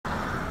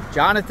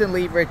Jonathan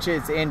Lee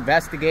Riches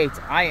investigates.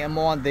 I am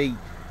on the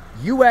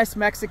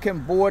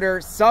U.S.-Mexican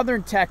border,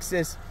 southern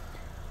Texas,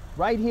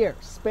 right here,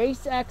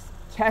 SpaceX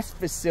Test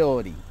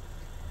Facility.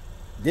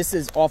 This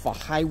is off of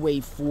Highway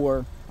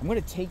 4. I'm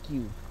going to take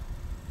you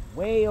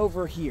way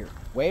over here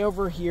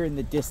in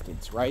the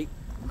distance, right?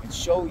 And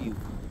show you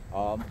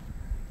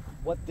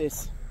what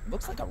this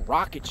looks like, a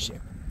rocket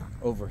ship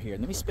over here.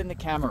 Let me spin the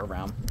camera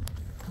around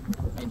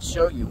and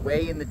show you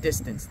way in the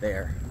distance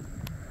there.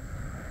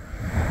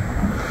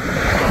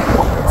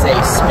 It's a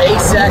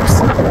SpaceX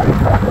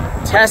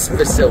test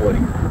facility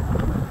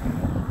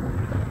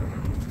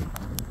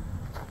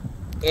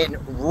in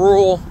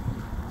rural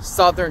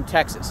southern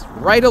Texas,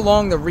 right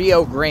along the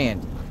Rio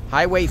Grande,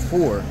 Highway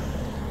 4.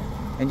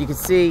 And you can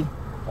see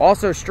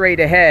also straight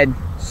ahead,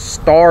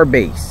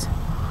 Starbase.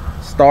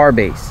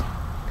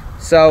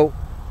 So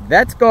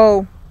let's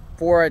go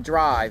for a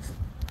drive,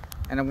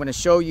 and I'm going to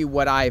show you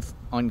what I've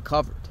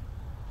uncovered.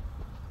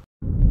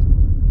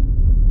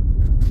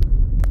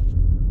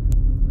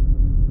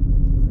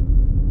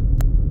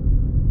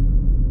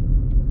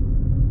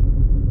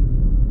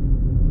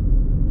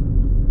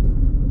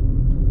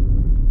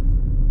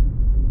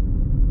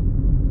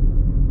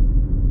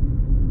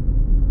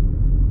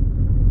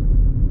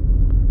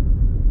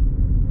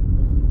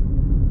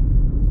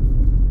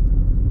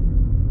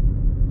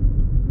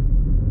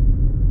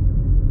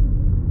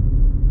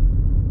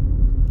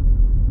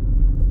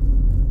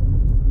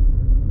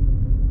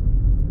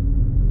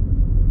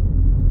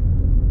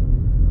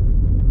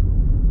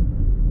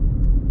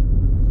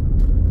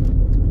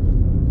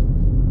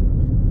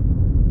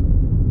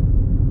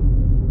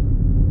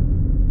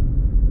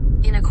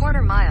 In a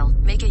quarter mile,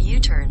 make a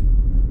U-turn.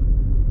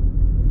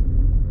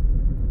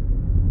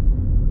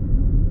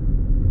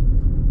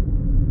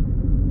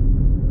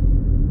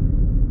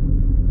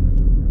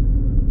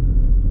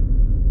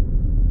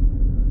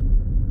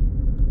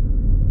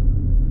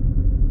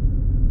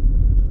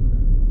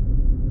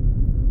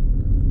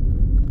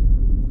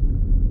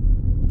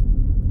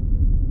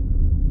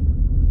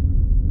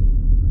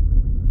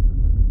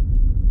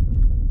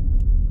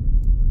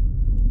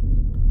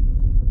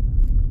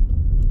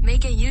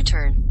 Make a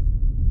U-turn.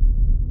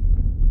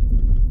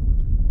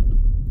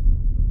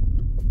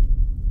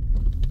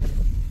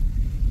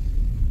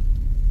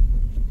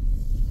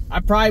 I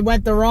probably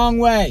went the wrong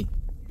way.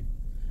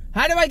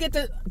 How do I get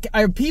to...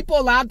 Are people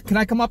allowed... Can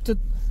I come up to...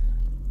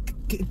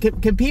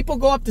 Can people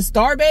go up to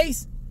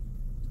Starbase?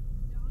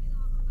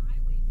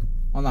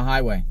 On the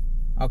highway.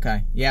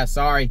 Okay. Yeah,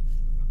 sorry.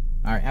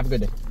 All right, have a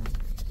good day.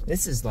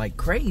 This is like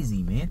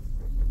crazy, man.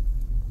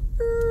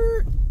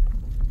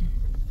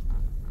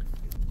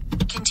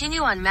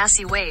 Continue on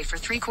Massey Way for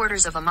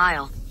 3/4 of a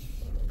mile.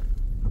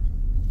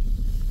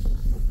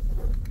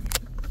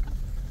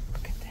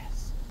 Look at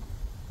this.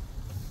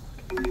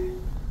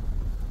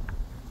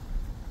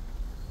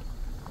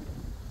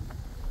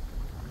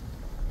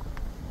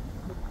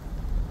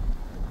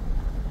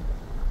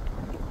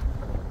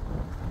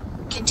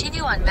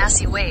 Continue on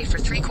Massey Way for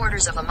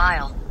 3/4 of a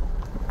mile.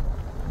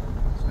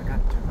 So I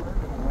got turned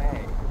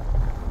away.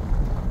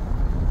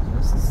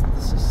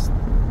 This is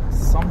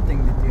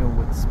something to deal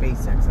with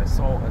SpaceX. I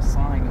saw a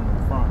sign on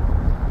the front.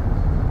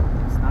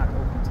 It's not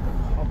open to the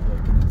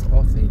public, and it's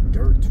off a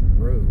dirt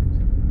road.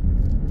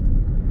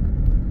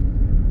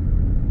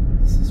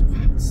 This is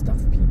wild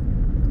stuff, people.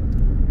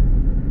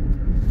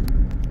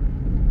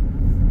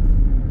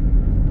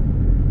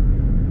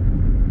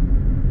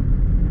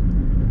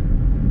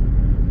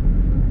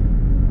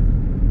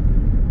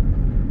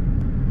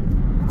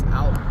 It's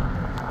out.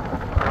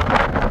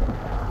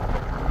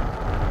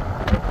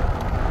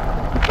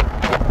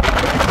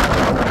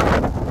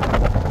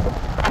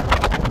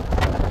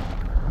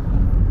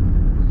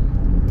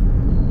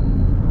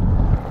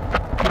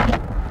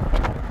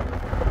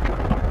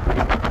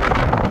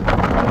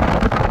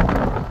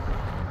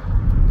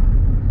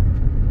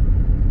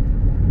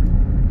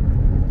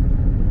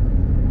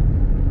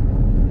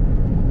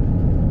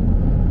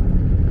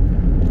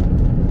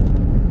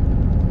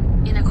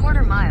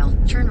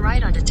 Turn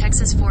right onto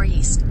Texas 4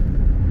 East.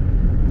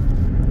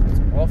 It's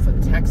off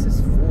of Texas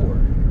 4.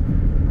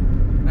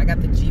 And I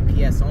got the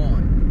GPS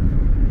on.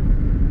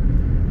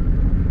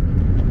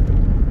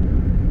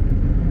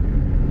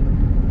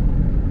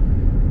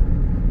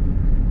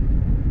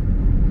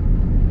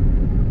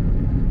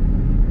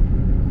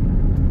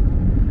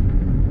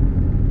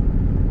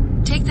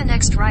 Take the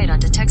next right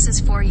onto Texas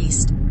 4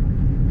 East.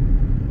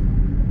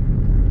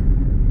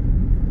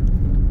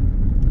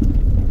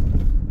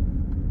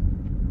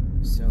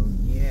 So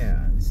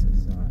yeah, this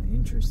is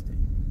interesting.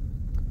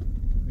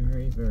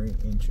 Very, very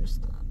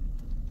interesting.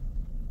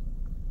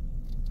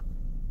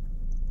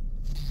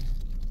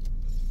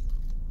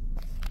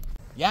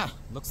 Yeah,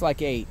 looks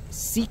like a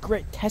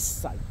secret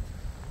test site.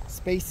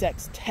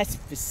 SpaceX test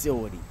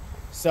facility.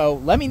 So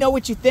let me know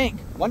what you think.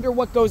 Wonder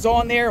what goes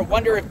on there.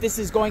 Wonder if this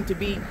is going to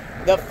be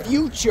the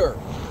future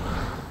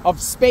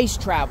of space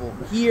travel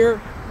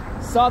here,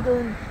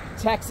 southern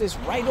Texas,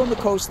 right on the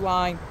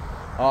coastline.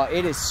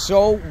 It is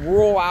so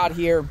rural out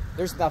here.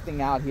 There's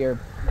nothing out here.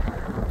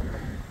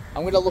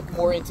 I'm going to look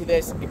more into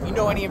this. If you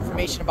know any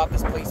information about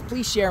this place,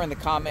 please share in the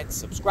comments.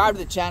 Subscribe to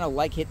the channel,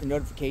 like, hit the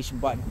notification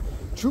button.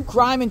 True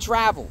crime and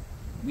travel.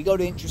 We go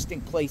to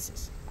interesting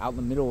places out in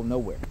the middle of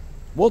nowhere.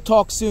 We'll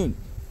talk soon.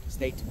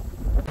 Stay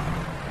tuned.